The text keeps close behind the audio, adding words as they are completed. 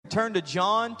turn to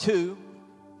John 2,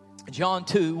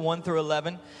 1 through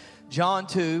 11. John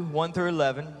 2, 1 through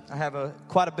 11. I have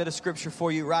quite a bit of scripture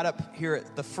for you right up here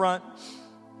at the front.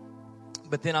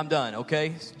 But then I'm done,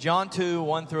 okay? John 2,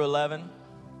 1 through 11.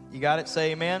 You got it?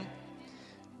 Say amen.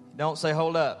 Don't say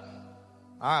hold up.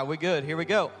 All right, we good. Here we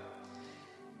go.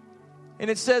 And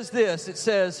it says this. It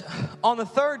says, on the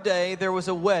third day there was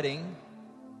a wedding.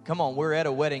 Come on, we're at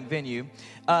a wedding venue.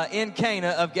 In Cana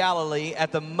of Galilee,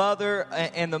 and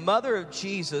the mother of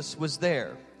Jesus was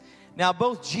there. Now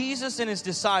both Jesus and his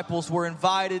disciples were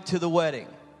invited to the wedding.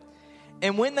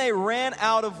 And when they ran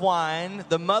out of wine,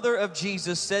 the mother of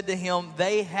Jesus said to him,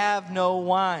 they have no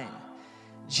wine.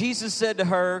 Jesus said to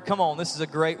her, come on, this is a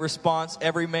great response.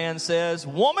 Every man says,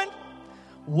 woman,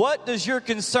 what does your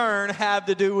concern have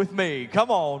to do with me? Come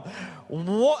on.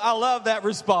 I love that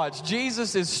response.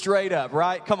 Jesus is straight up,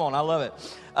 right? Come on, I love it.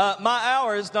 My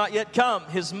hour has not yet come.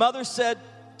 His mother said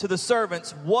to the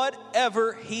servants,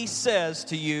 whatever he says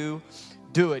to you,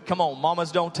 do it. Come on,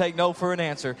 mamas don't take no for an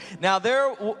answer. Now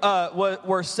there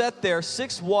were set there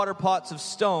 6 water pots of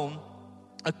stone,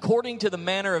 according to the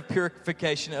manner of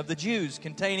purification of the Jews,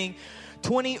 containing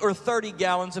 20 or 30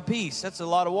 gallons apiece. That's a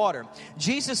lot of water.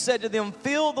 Jesus said to them,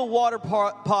 fill the water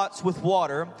pots with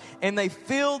water, and they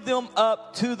filled them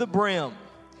up to the brim.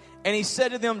 And he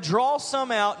said to them, draw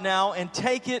some out now and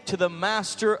take it to the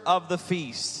master of the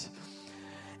feast.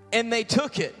 And they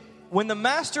took it. When the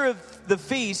master of the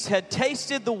feast had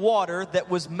tasted the water that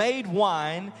was made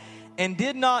wine, and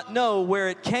did not know where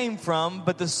it came from,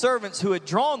 but the servants who had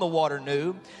drawn the water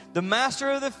knew, the master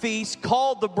of the feast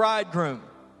called the bridegroom.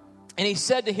 And he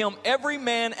said to him, every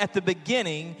man at the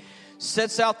beginning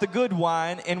sets out the good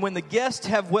wine, and when the guests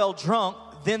have well drunk,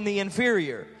 then the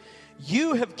inferior.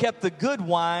 You have kept the good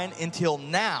wine until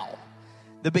now.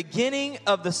 The beginning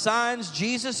of the signs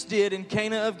Jesus did in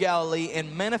Cana of Galilee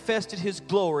and manifested his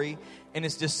glory, and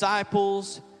his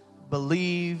disciples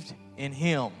believed in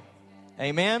him.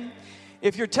 Amen.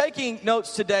 If you're taking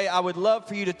notes today, I would love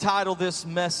for you to title this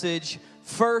message,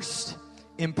 First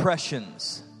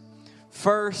Impressions.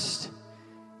 First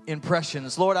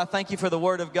Impressions. Lord, I thank you for the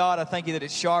word of God. I thank you that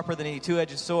it's sharper than any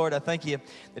two-edged sword. I thank you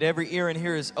that every ear in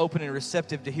here is open and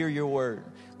receptive to hear your word.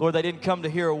 Lord, they didn't come to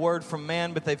hear a word from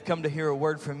man, but they've come to hear a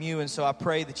word from you. And so I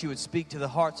pray that you would speak to the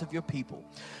hearts of your people.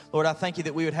 Lord, I thank you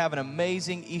that we would have an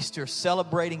amazing Easter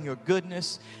celebrating your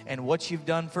goodness and what you've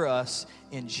done for us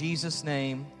in Jesus'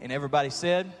 name. And everybody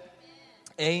said,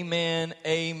 amen,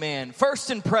 amen.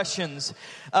 First impressions.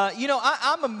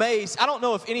 I'm amazed. I don't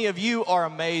know if any of you are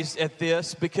amazed at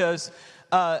this because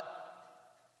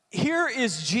here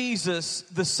is Jesus,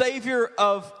 the Savior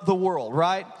of the world,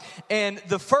 right? And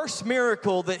the first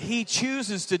miracle that he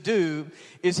chooses to do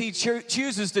is he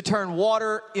chooses to turn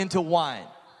water into wine.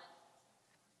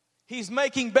 He's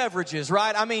making beverages,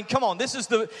 right? I mean, come on. This is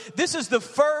the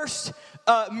first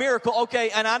miracle.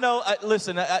 Okay, and I know.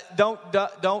 Listen,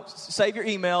 don't save your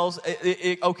emails.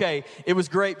 Okay, it was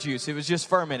grape juice. It was just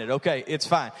fermented. Okay, it's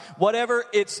fine. Whatever.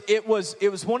 It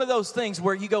was one of those things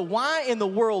where you go, why in the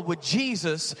world would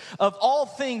Jesus, of all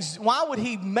things, why would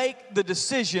he make the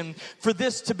decision for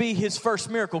this to be his first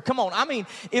miracle? Come on. I mean,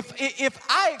 if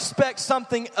I expect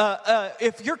something,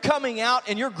 if you're coming out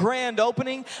and your grand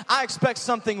opening, I expect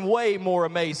something way more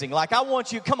amazing. Like I want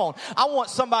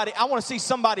to see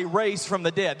somebody raised from the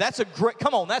dead. That's a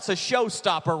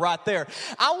showstopper right there.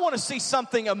 I want to see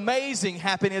something amazing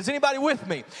happen. Is anybody with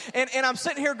me? And I'm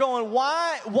sitting here going,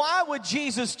 why would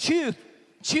Jesus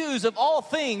choose of all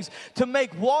things to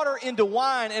make water into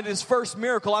wine at his first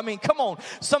miracle? I mean, come on,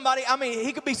 somebody. I mean,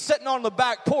 he could be sitting on the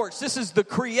back porch. This is the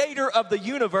creator of the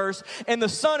universe, and the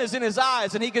sun is in his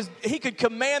eyes, and he could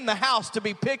command the house to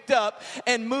be picked up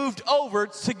and moved over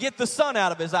to get the sun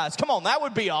out of his eyes. Come on, that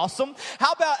would be awesome.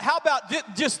 How about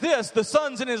just this? The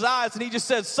sun's in his eyes, and he just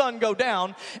says, sun, go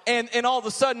down, and all of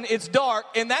a sudden it's dark,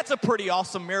 and that's a pretty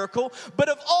awesome miracle. But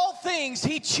of all things,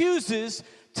 he chooses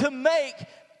to make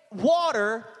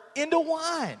water into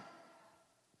wine.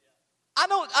 I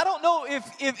don't know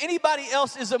if anybody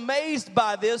else is amazed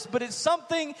by this, but it's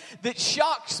something that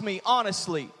shocks me,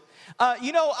 honestly.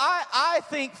 I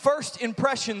think first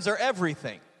impressions are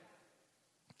everything.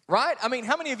 Right? I mean,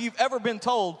 how many of you have ever been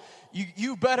told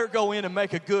you better go in and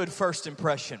make a good first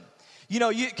impression?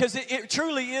 Because it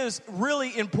truly is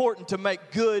really important to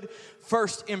make good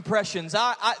first impressions.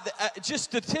 I just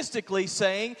statistically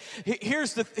saying,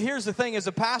 here's the thing as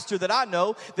a pastor that I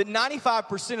know, that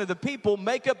 95% of the people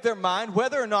make up their mind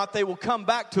whether or not they will come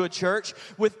back to a church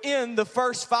within the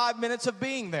first 5 minutes of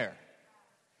being there.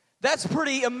 That's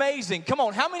pretty amazing. Come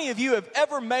on, how many of you have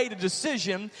ever made a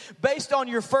decision based on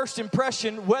your first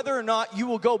impression whether or not you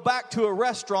will go back to a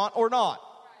restaurant or not?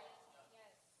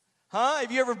 Huh?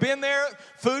 Have you ever been there?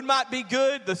 Food might be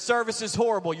good, the service is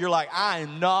horrible. You're like, I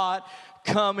am not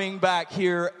coming back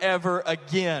here ever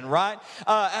again, right?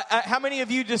 How many of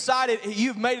you decided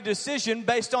you've made a decision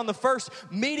based on the first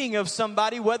meeting of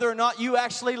somebody whether or not you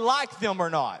actually like them or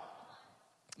not?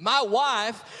 My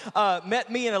wife met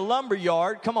me in a lumber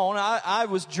yard. Come on, I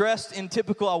was dressed in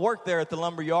typical, I worked there at the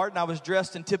lumber yard, and I was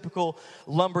dressed in typical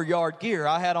lumber yard gear.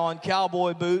 I had on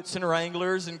cowboy boots and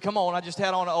Wranglers, and come on, I just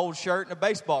had on an old shirt and a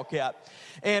baseball cap.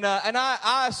 And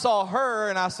I saw her,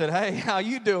 and I said, hey, how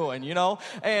you doing, you know?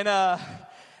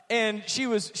 And she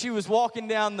was walking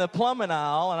down the plumbing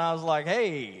aisle, and I was like,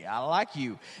 hey, I like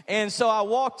you. And so I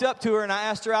walked up to her, and I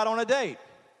asked her out on a date.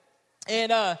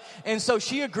 And so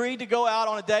she agreed to go out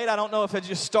on a date. I don't know if it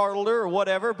just startled her or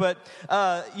whatever, but,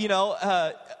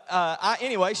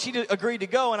 anyway, she agreed to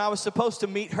go, and I was supposed to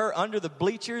meet her under the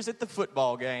bleachers at the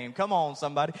football game. Come on,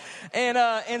 somebody.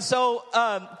 And so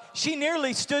she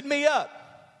nearly stood me up.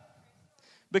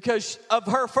 Because of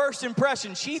her first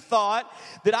impression, she thought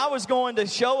that I was going to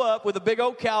show up with a big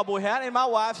old cowboy hat. And my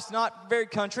wife's not very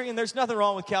country, and there's nothing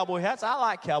wrong with cowboy hats. I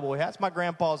like cowboy hats. My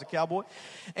grandpa's a cowboy.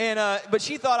 But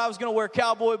she thought I was going to wear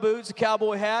cowboy boots, a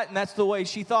cowboy hat, and that's the way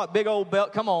she thought. Big old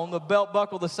belt, come on, the belt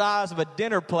buckle the size of a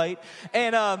dinner plate.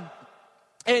 And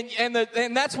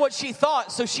that's what she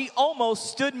thought. So she almost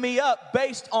stood me up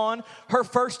based on her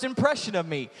first impression of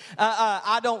me.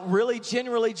 I don't really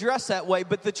generally dress that way,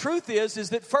 but the truth is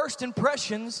that first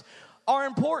impressions are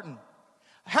important.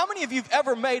 How many of you have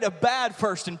ever made a bad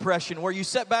first impression where you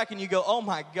sit back and you go, oh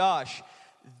my gosh,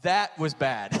 that was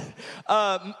bad?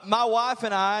 My wife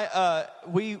and I,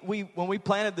 we when we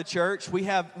planted the church, we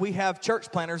have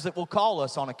church planners that will call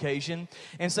us on occasion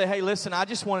and say, hey, listen, I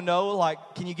just want to know, like,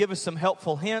 can you give us some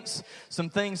helpful hints, some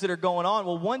things that are going on?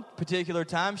 Well, one particular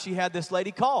time she had this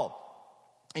lady call.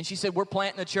 And she said, we're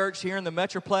planting a church here in the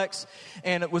Metroplex,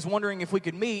 and it was wondering if we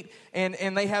could meet. And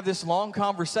they have this long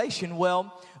conversation.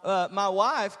 Well, my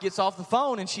wife gets off the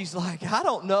phone, and she's like, I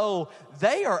don't know,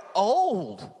 they are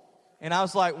old. And I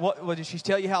was like, what, did she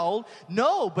tell you how old?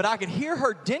 No, but I could hear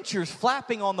her dentures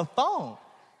flapping on the phone.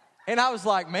 And I was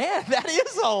like, man, that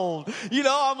is old. You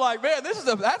know, I'm like, man,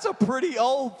 that's a pretty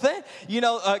old thing. You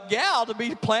know, a gal to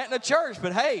be planting a church.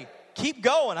 But hey, keep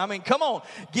going. I mean, come on,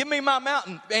 give me my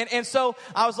mountain. And so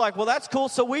I was like, well, that's cool.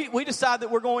 So we decided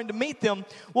that we're going to meet them.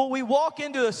 Well, we walk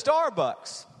into a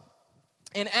Starbucks.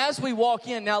 And as we walk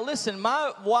in, now listen,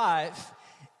 my wife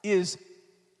is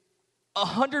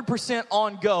 100%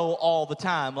 on go all the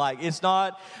time. Like, it's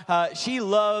not, she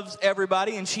loves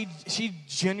everybody, and she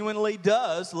genuinely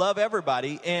does love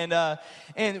everybody. And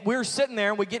we're sitting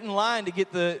there, and we get in line to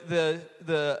get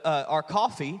our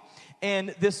coffee,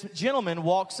 and this gentleman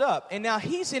walks up, and now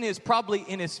he's probably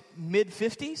in his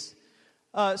mid-50s.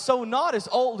 So not as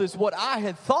old as what I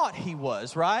had thought he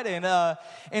was, right?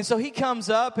 And so he comes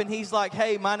up and he's like,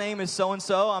 "Hey, my name is so and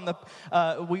so. I'm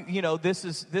this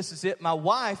is it. My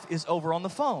wife is over on the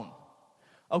phone."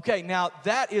 Okay, now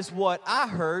that is what I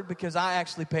heard because I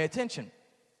actually pay attention.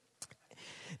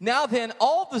 Now then,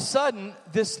 all of a sudden,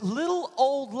 this little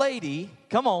old lady,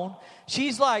 come on,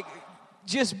 she's like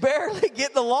just barely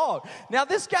getting along. Now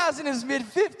this guy's in his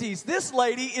mid-50s. This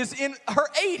lady is in her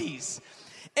 80s.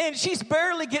 And she's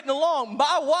barely getting along.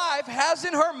 My wife has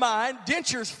in her mind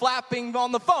dentures flapping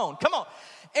on the phone. Come on.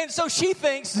 And so she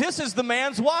thinks this is the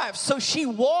man's wife. So she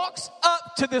walks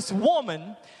up to this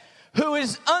woman who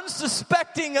is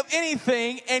unsuspecting of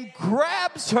anything and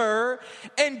grabs her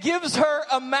and gives her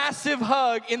a massive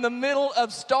hug in the middle of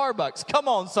Starbucks. Come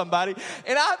on, somebody.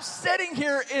 And I'm sitting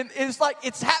here, and it's like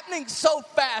it's happening so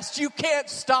fast, you can't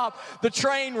stop the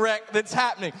train wreck that's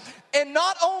happening. And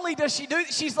not only does she do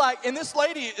it, she's like, and this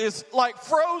lady is like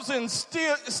frozen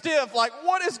stiff, like,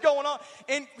 what is going on?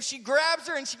 And she grabs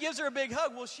her and she gives her a big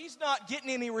hug. Well, she's not getting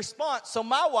any response. So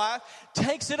my wife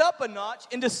takes it up a notch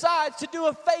and decides to do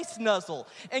a face nuzzle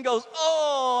and goes,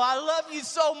 "Oh, I love you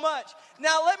so much."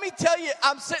 Now, let me tell you,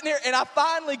 I'm sitting here and I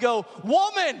finally go,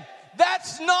 "Woman,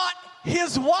 that's not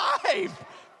his wife."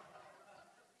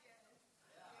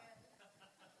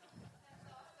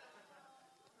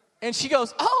 And she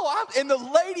goes, and the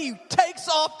lady takes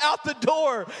off out the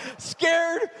door,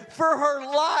 scared for her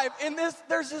life. And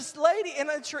there's this lady,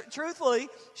 and truthfully,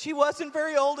 she wasn't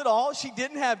very old at all. She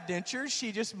didn't have dentures.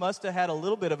 She just must have had a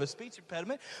little bit of a speech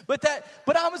impediment. But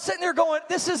I'm sitting there going,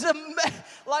 this is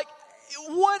like,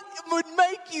 what would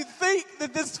make you think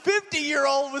that this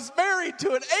 50-year-old was married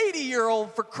to an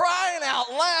 80-year-old, for crying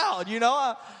out loud, you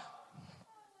know?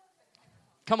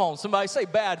 Come on, somebody say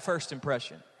bad first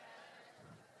impression.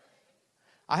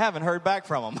 I haven't heard back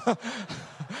from them.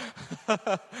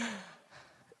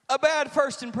 A bad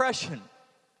first impression.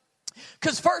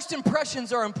 Because first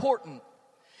impressions are important.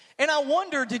 And I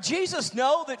wonder, did Jesus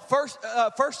know that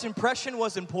first impression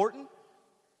was important?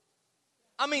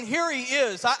 I mean, here he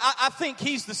is. I think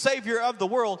he's the Savior of the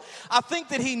world. I think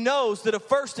that he knows that a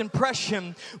first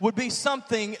impression would be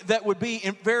something that would be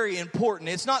very important.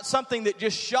 It's not something that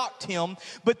just shocked him,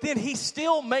 but then he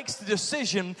still makes the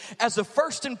decision as a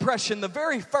first impression. The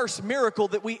very first miracle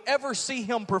that we ever see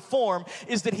him perform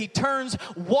is that he turns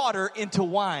water into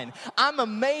wine. I'm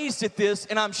amazed at this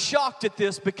and I'm shocked at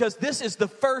this because this is the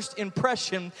first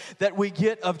impression that we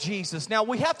get of Jesus. Now,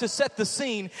 we have to set the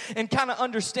scene and kind of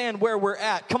understand where we're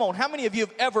at. Come on, how many of you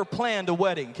have ever planned a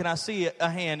wedding? Can I see a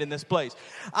hand in this place?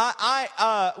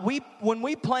 When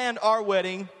we planned our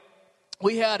wedding,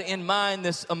 we had in mind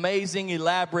this amazing,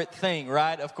 elaborate thing,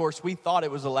 right? Of course, we thought it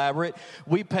was elaborate.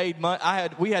 We paid money.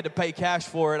 We had to pay cash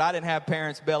for it. I didn't have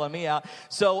parents bailing me out,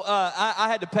 so I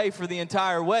had to pay for the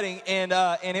entire wedding, and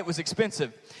it was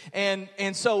expensive.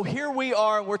 And so here we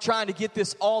are, and we're trying to get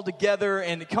this all together.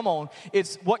 And come on,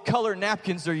 it's what color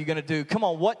napkins are you going to do? Come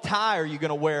on, what tie are you going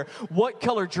to wear? What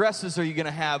color dresses are you going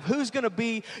to have? Who's going to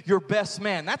be your best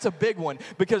man? That's a big one,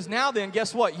 because now then,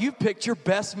 guess what? You've picked your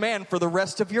best man for the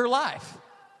rest of your life.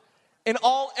 And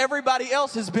everybody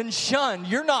else has been shunned.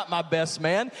 You're not my best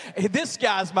man. This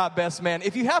guy's my best man.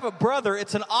 If you have a brother,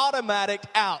 it's an automatic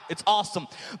out. It's awesome.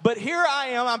 But here I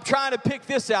am. I'm trying to pick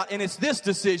this out, and it's this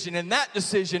decision and that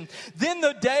decision. Then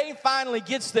the day finally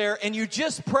gets there, and you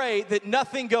just pray that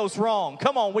nothing goes wrong.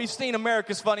 Come on, we've seen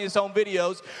America's Funniest Home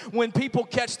Videos when people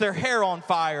catch their hair on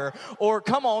fire, or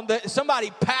come on, somebody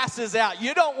passes out.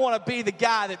 You don't want to be the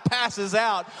guy that passes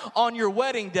out on your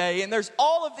wedding day. And there's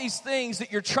all of these things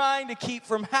that you're trying to keep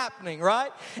from happening,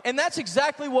 right? And that's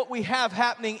exactly what we have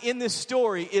happening in this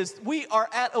story. Is we are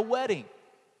at a wedding.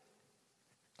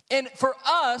 And for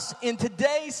us in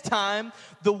today's time,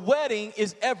 the wedding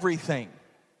is everything.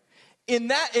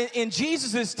 In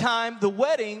Jesus' time, the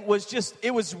wedding was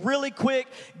it was really quick,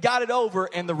 got it over,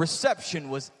 and the reception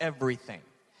was everything.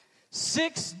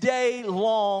 6-day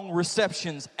long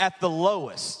receptions at the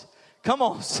lowest. Come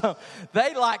on, so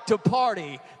they like to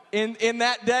party. In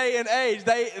that day and age,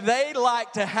 they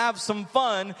like to have some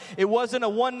fun. It wasn't a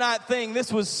one-night thing.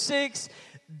 This was 6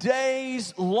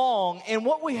 days long. And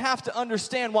what we have to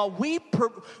understand, while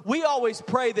we always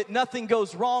pray that nothing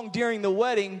goes wrong during the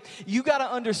wedding, you got to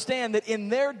understand that in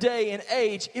their day and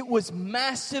age, it was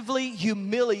massively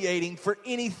humiliating for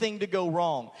anything to go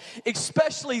wrong.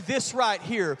 Especially this right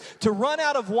here. To run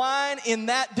out of wine in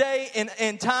that day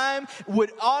and time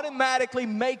would automatically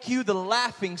make you the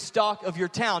laughing stock of your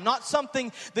town. Not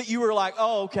something that you were like,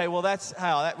 oh, okay, well,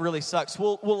 that really sucks.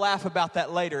 We'll laugh about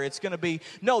that later. It's going to be,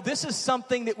 no, this is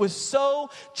something that was so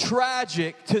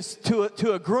tragic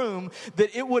to a groom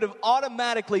that it would have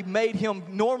automatically made him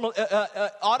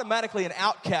automatically an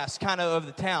outcast kind of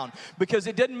the town, because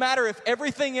it didn't matter if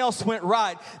everything else went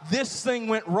right, this thing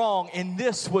went wrong, and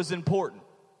this was important.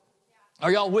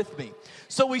 Are y'all with me?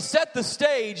 So we set the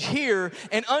stage here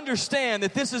and understand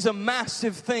that this is a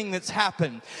massive thing that's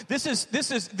happened.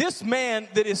 This man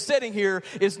that is sitting here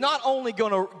is not only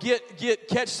going to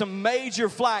catch some major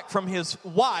flack from his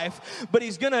wife, but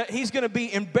he's gonna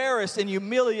be embarrassed and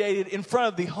humiliated in front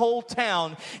of the whole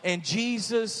town. And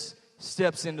Jesus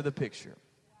steps into the picture.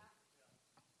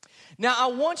 Now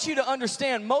I want you to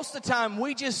understand, most of the time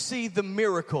we just see the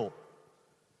miracle.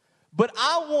 But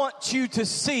I want you to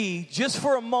see, just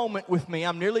for a moment with me,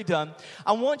 I'm nearly done.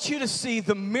 I want you to see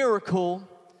the miracle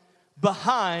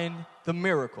behind the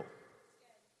miracle.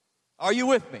 Are you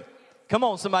with me? Come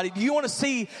on, somebody. Do you want to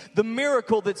see the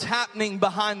miracle that's happening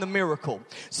behind the miracle?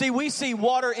 See, we see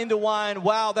water into wine.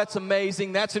 Wow, that's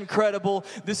amazing. That's incredible.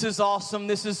 This is awesome.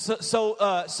 This is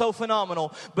so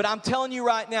phenomenal. But I'm telling you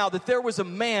right now that there was a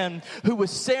man who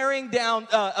was staring down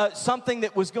something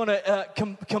that was going to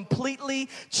completely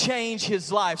change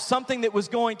his life. Something that was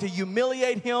going to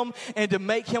humiliate him and to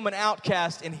make him an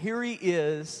outcast. And here he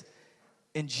is,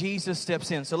 and Jesus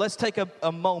steps in. So let's take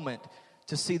a moment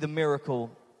to see the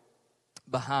miracle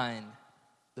behind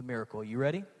the miracle. You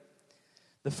ready?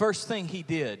 The first thing he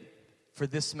did for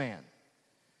this man,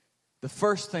 the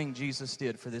first thing Jesus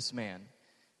did for this man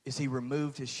is he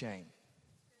removed his shame.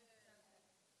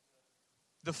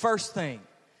 The first thing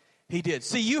he did.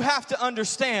 See, you have to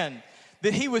understand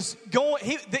that he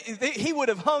would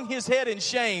have hung his head in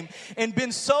shame and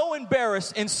been so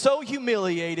embarrassed and so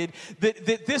humiliated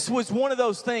that this was one of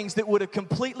those things that would have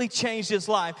completely changed his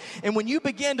life. And when you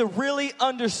begin to really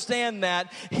understand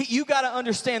that, you got to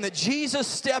understand that Jesus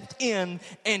stepped in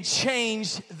and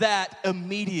changed that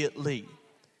immediately.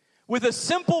 with a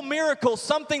simple miracle,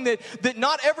 something that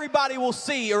not everybody will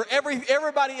see or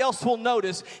everybody else will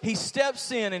notice, he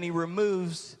steps in and he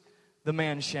removes the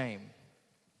man's shame.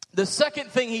 The second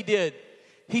thing he did,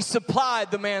 he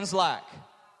supplied the man's lack.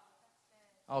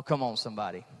 Oh, come on,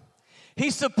 somebody. He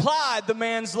supplied the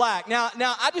man's lack. Now,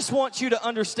 I just want you to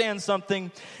understand something.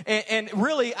 And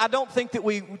really, I don't think that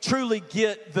we truly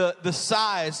get the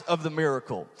size of the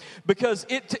miracle. Because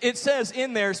it says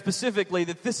in there specifically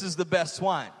that this is the best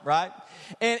wine, right?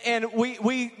 And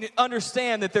we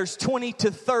understand that there's 20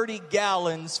 to 30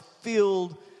 gallons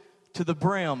filled to the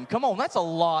brim. Come on, that's a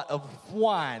lot of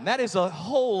wine. That is a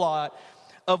whole lot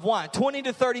of wine, 20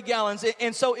 to 30 gallons.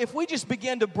 And so if we just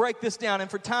begin to break this down,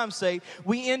 and for time's sake,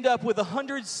 we end up with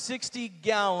 160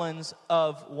 gallons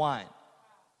of wine.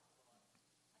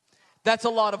 That's a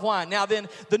lot of wine. Now then,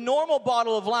 the normal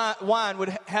bottle of wine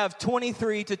would have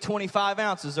 23 to 25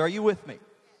 ounces. Are you with me?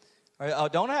 Oh,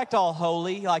 don't act all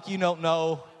holy like you don't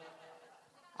know.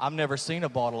 I've never seen a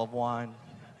bottle of wine.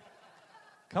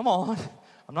 Come on.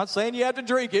 I'm not saying you have to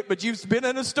drink it, but you've been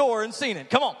in a store and seen it.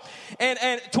 Come on.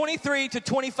 And 23 to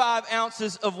 25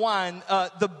 ounces of wine.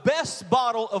 The best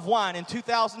bottle of wine in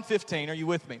 2015, are you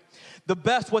with me?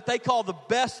 What they call the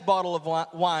best bottle of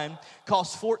wine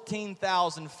costs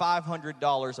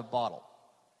 $14,500 a bottle.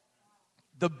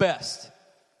 The best.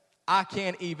 I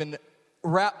can't even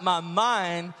wrap my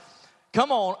mind,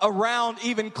 around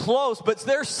even close. But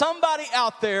there's somebody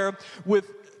out there with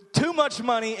too much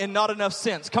money and not enough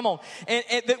sense. Come on. And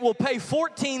that will pay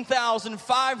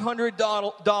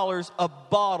 $14,500 a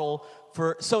bottle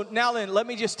for. So now then, let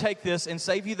me just take this and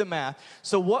save you the math.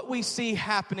 So what we see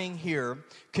happening here,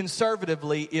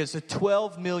 conservatively, is a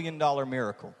 $12 million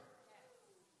miracle.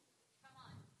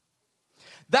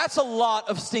 That's a lot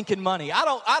of stinking money. I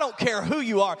don't care who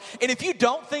you are. And if you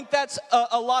don't think that's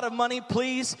a lot of money,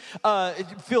 please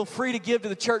feel free to give to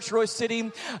the church, Royce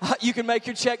City. You can make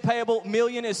your check payable.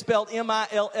 Million is spelled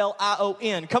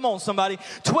M-I-L-L-I-O-N. Come on, somebody.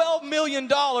 $12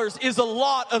 million is a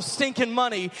lot of stinking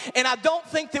money. And I don't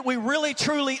think that we really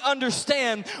truly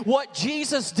understand what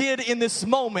Jesus did in this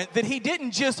moment. That he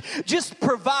didn't just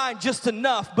provide just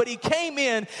enough, but he came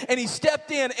in and he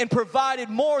stepped in and provided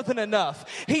more than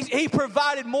enough. He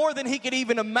provided more than he could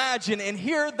even imagine, and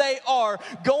here they are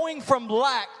going from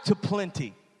lack to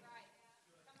plenty.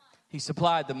 He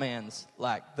supplied the man's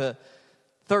lack. The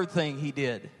third thing he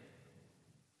did,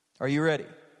 are you ready?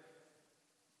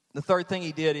 The third thing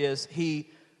he did is he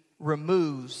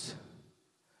removes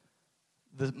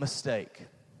the mistake.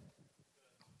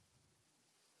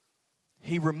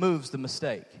 He removes the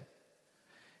mistake.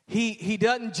 He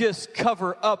doesn't just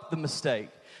cover up the mistake.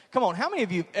 Come on, how many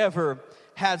of you have ever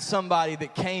had somebody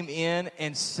that came in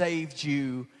and saved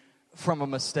you from a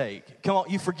mistake? Come on,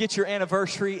 you forget your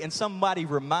anniversary and somebody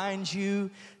reminds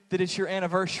you that it's your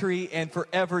anniversary, and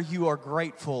forever you are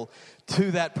grateful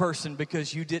to that person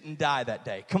because you didn't die that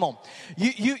day. Come on.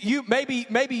 You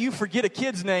maybe you forget a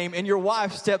kid's name and your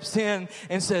wife steps in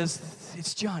and says,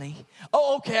 "It's Johnny."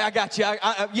 "Oh, okay, I got you.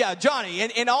 Yeah, Johnny."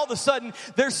 And all of a sudden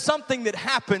there's something that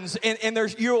happens and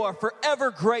you are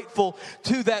forever grateful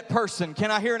to that person.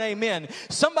 Can I hear an amen?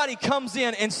 Somebody comes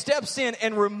in and steps in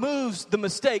and removes the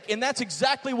mistake, and that's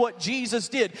exactly what Jesus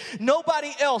did.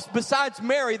 Nobody else besides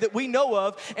Mary that we know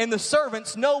of and the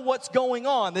servants know what's going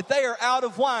on, that they are out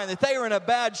of wine, that they are in a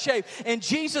bad shape. And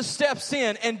Jesus steps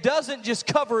in and doesn't just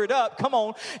cover it up. Come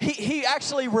on. He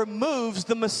actually removes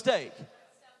the mistake.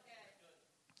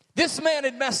 This man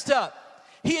had messed up.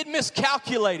 He had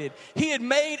miscalculated. He had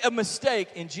made a mistake,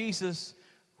 and Jesus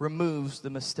removes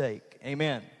the mistake.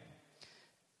 Amen.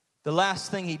 The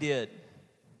last thing he did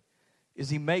is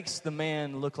he makes the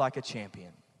man look like a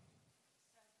champion.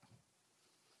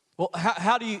 Well,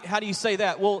 how do you say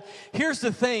that? Well, here's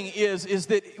the thing is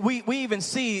that we even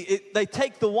see it, they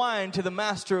take the wine to the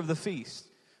master of the feast.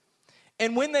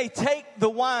 And when they take the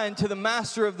wine to the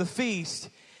master of the feast,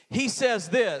 he says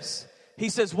this. He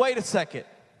says, "Wait a second.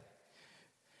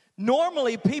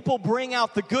 Normally people bring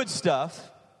out the good stuff,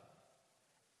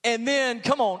 and then,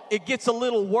 come on, it gets a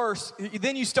little worse.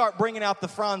 Then you start bringing out the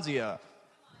Franzia.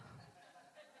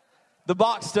 The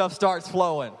box stuff starts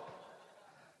flowing."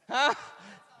 Huh?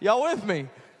 Y'all with me?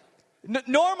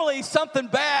 Normally something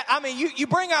bad, you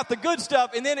bring out the good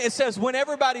stuff, and then it says when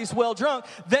everybody's well drunk,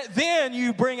 then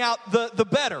you bring out the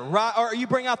better, right? Or you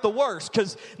bring out the worst,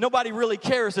 because nobody really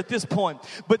cares at this point.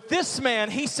 But this man,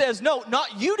 he says, "No,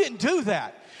 you didn't do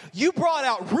that. You brought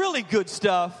out really good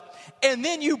stuff, and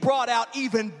then you brought out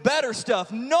even better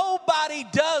stuff. Nobody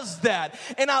does that.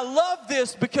 And I love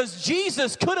this because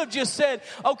Jesus could have just said,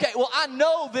 okay, well, I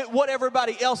know that what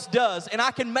everybody else does, and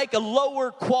I can make a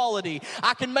lower quality.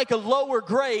 I can make a lower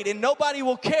grade, and nobody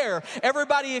will care.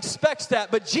 Everybody expects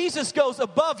that. But Jesus goes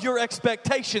above your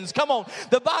expectations. Come on.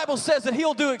 The Bible says that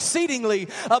he'll do exceedingly,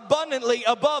 abundantly,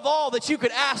 above all that you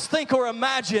could ask, think, or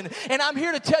imagine. And I'm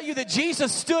here to tell you that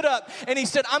Jesus stood up and he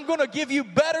said, I'm going to give you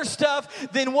better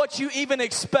stuff than what you even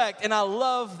expect. And I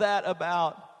love that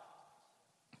about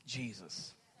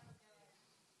Jesus.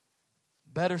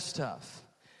 Better stuff.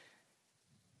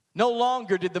 No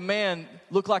longer did the man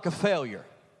look like a failure.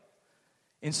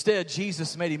 Instead,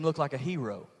 Jesus made him look like a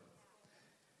hero.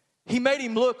 He made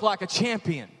him look like a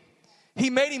champion. He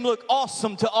made him look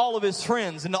awesome to all of his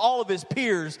friends and to all of his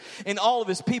peers and all of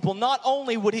his people. Not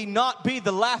only would he not be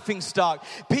the laughingstock,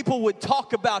 people would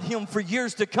talk about him for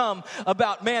years to come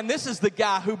about, man, this is the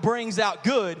guy who brings out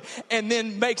good and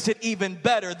then makes it even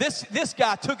better. This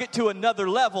guy took it to another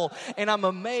level, and I'm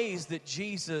amazed that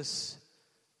Jesus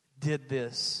did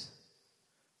this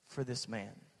for this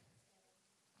man.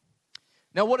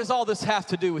 Now, what does all this have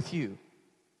to do with you?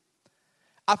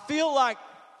 I feel like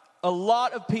a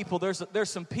lot of people, there's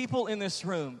some people in this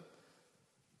room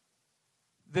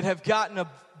that have gotten a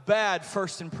bad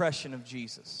first impression of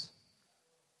Jesus.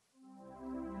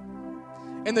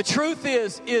 And the truth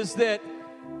is that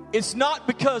it's not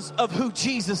because of who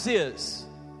Jesus is.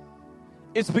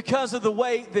 It's because of the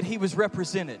way that he was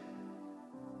represented.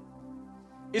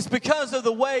 It's because of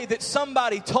the way that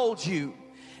somebody told you,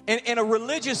 and a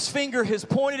religious finger has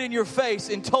pointed in your face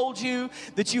and told you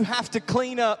that you have to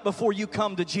clean up before you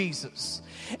come to Jesus.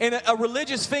 And a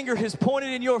religious finger has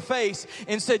pointed in your face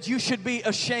and said you should be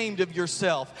ashamed of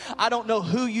yourself. I don't know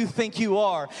who you think you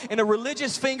are. And a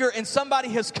religious finger and somebody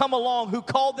has come along who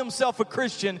called themselves a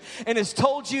Christian and has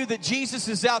told you that Jesus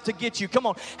is out to get you. Come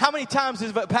on, how many times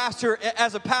as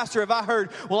a pastor have I heard,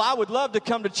 well, I would love to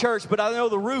come to church, but I know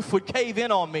the roof would cave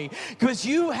in on me. Because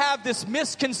you have this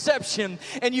misconception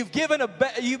and you've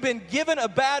been given a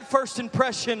bad first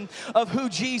impression of who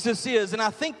Jesus is. And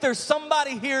I think there's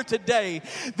somebody here today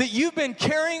that you've been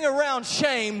carrying around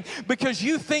shame because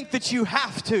you think that you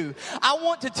have to. I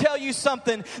want to tell you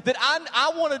something that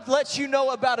I want to let you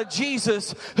know about a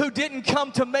Jesus who didn't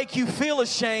come to make you feel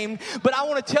ashamed, but I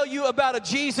want to tell you about a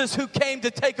Jesus who came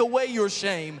to take away your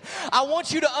shame. I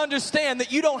want you to understand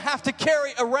that you don't have to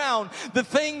carry around the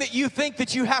thing that you think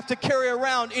that you have to carry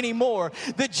around anymore.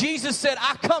 That Jesus said,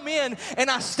 I come in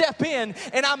and I step in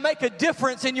and I make a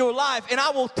difference in your life, and I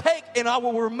will take and I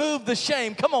will remove the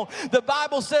shame. Come on. The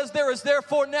Bible says there is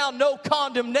therefore now no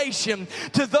condemnation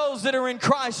to those that are in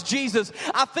Christ Jesus.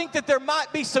 I think that there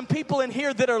might be some people in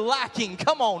here that are lacking.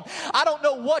 Come on. I don't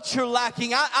know what you're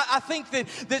lacking. I think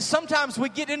that sometimes we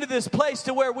get into this place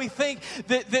to where we think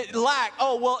that lack,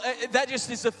 oh, well, that just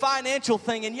is a financial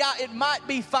thing. And yeah, it might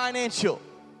be financial.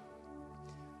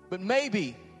 But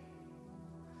maybe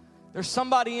there's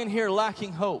somebody in here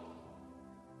lacking hope.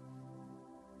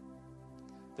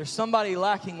 There's somebody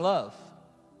lacking love.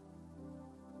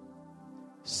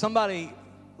 Somebody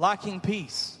lacking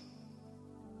peace.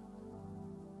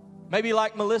 Maybe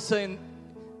like Melissa, and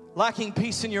lacking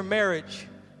peace in your marriage.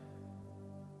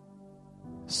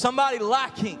 Somebody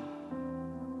lacking.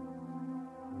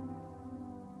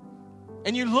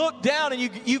 And you look down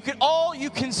and all you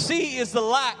can see is the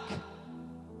lack.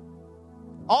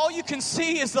 All you can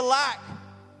see is the lack.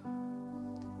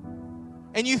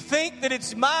 And you think that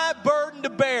it's my burden to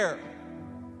bear.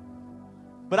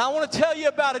 But I want to tell you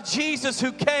about a Jesus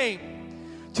who came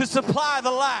to supply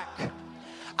the lack.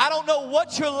 I don't know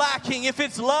what you're lacking. If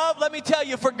it's love, let me tell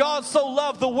you, for God so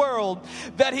loved the world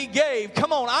that he gave.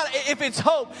 Come on, if it's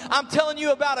hope, I'm telling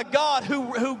you about a God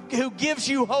who gives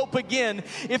you hope again.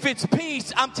 If it's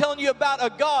peace, I'm telling you about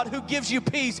a God who gives you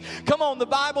peace. Come on, the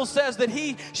Bible says that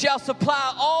he shall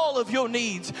supply all of your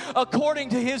needs according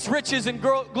to his riches and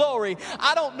glory.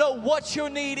 I don't know what your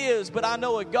need is, but I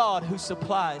know a God who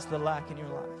supplies the lack in your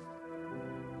life.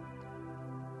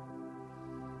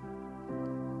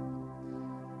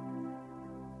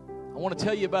 I want to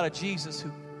tell you about a Jesus who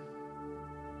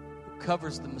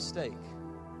covers the mistake.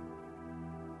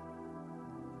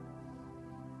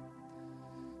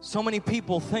 So many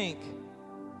people think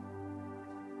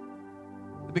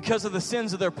that because of the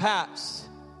sins of their past,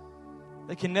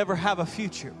 they can never have a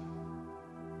future.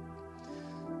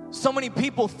 So many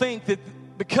people think that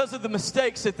because of the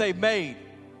mistakes that they've made,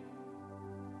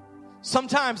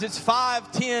 sometimes it's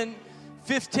 5, 10,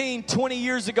 15, 20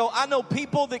 years ago. I know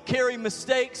people that carry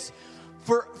mistakes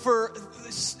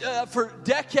for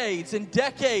decades and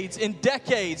decades and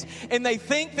decades, and they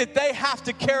think that they have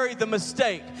to carry the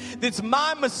mistake. It's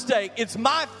my mistake. It's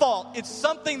my fault. It's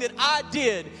something that I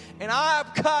did. And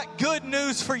I've got good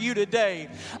news for you today.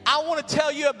 I want to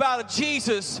tell you about a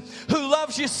Jesus who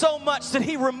loves you so much that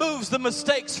he removes the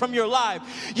mistakes from your life.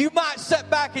 You might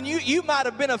sit back and you might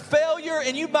have been a failure,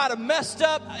 and you might have messed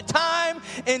up time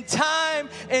and time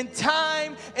and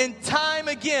time and time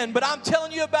again. But I'm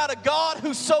telling you about a God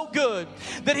who's so good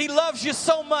that he loves you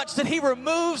so much that he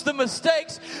removes the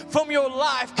mistakes from your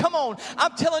life. Come on.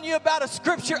 I'm telling you about a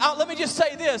scripture. Let me just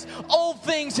say this. Old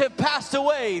things have passed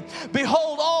away.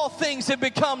 Behold, all things have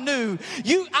become new.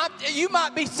 You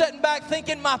might be sitting back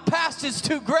thinking my past is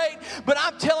too great, but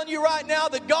I'm telling you right now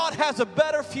that God has a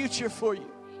better future for you.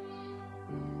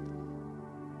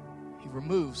 He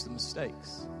removes the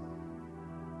mistakes.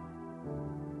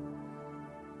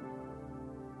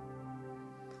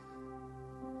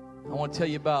 I want to tell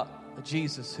you about a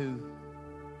Jesus who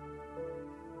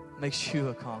makes you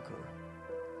a conqueror.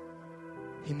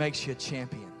 He makes you a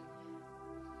champion.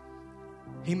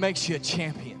 He makes you a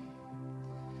champion.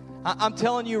 I'm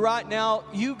telling you right now,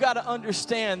 you got to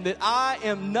understand that I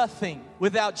am nothing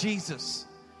without Jesus.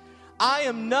 I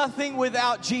am nothing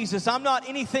without Jesus. I'm not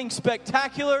anything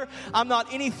spectacular. I'm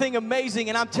not anything amazing.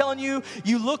 And I'm telling you,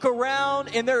 you look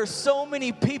around and there are so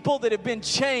many people that have been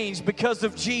changed because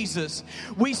of Jesus.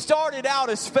 We started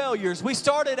out as failures. We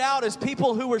started out as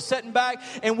people who were sitting back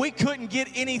and we couldn't get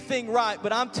anything right.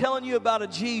 But I'm telling you about a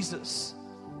Jesus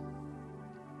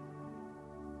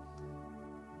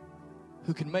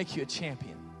who can make you a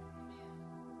champion.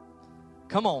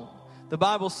 Come on. The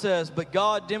Bible says, but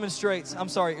God demonstrates,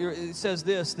 it says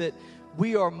this, that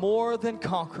we are more than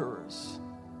conquerors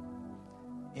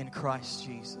in Christ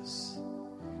Jesus.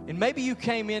 And maybe you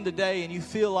came in today and you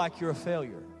feel like you're a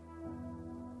failure.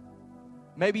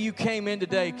 Maybe you came in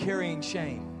today carrying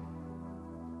shame.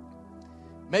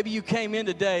 Maybe you came in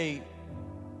today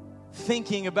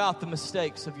thinking about the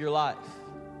mistakes of your life.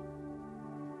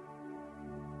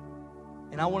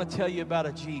 And I want to tell you about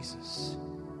a Jesus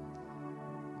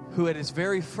who at his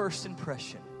very first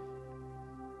impression,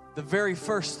 the very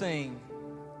first thing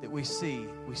that we see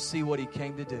what he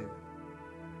came to do.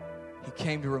 He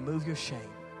came to remove your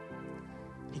shame.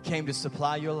 He came to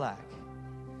supply your lack.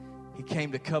 He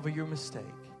came to cover your mistake.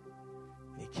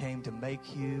 He came to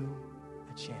make you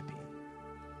a champion.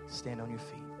 Stand on your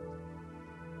feet.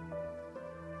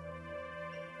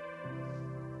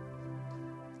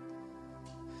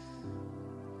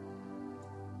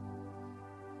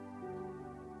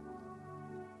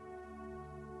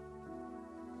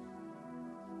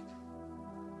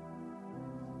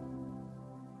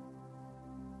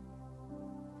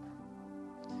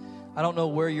 I don't know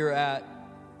where you're at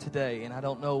today, and I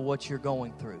don't know what you're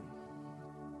going through.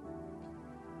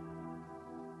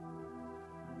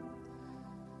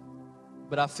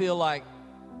 But I feel like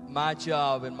my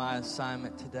job and my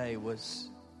assignment today was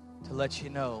to let you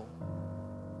know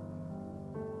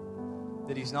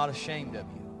that he's not ashamed of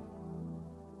you,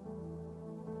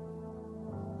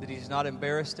 that he's not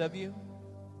embarrassed of you,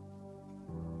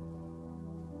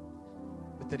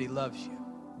 but that he loves you.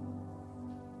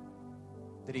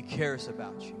 That he cares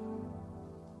about you,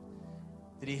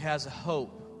 that he has a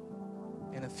hope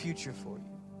and a future for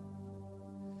you,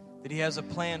 that he has a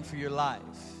plan for your life,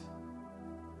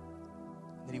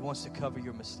 that he wants to cover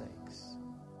your mistakes.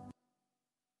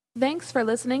 Thanks for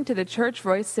listening to the Church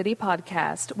Royse City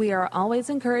podcast. We are always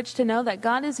encouraged to know that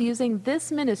God is using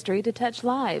this ministry to touch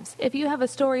lives. If you have a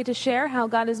story to share how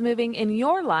God is moving in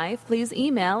your life, please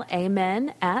email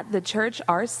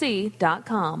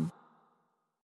amen@thechurchrc.com.